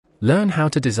Learn how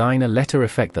to design a letter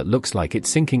effect that looks like it's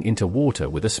sinking into water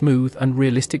with a smooth and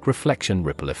realistic reflection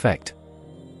ripple effect.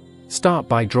 Start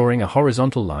by drawing a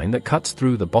horizontal line that cuts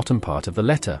through the bottom part of the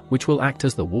letter, which will act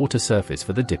as the water surface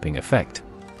for the dipping effect.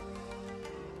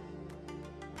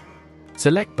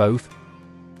 Select both.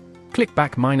 Click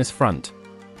back - front.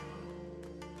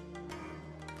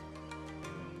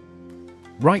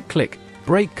 Right-click,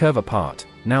 break curve apart.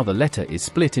 Now the letter is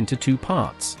split into two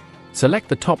parts. Select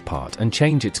the top part and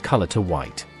change its color to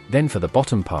white. Then for the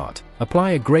bottom part,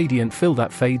 apply a gradient fill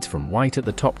that fades from white at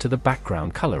the top to the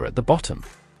background color at the bottom.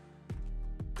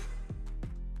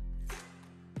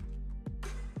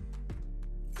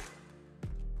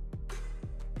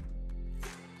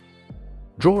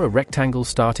 Draw a rectangle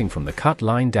starting from the cut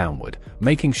line downward,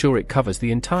 making sure it covers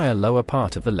the entire lower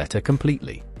part of the letter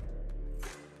completely.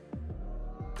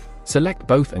 Select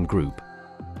both and group.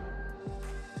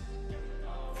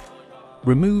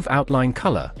 Remove outline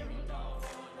color.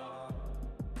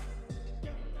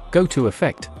 Go to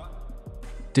Effect,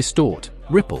 Distort,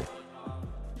 Ripple.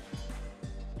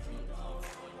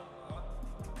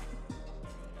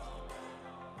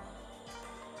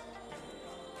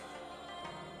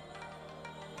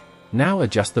 Now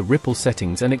adjust the ripple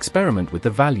settings and experiment with the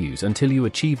values until you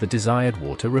achieve the desired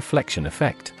water reflection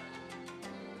effect.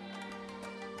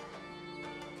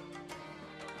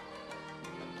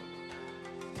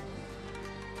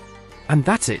 And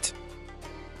that's it!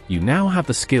 You now have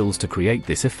the skills to create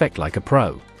this effect like a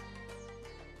pro.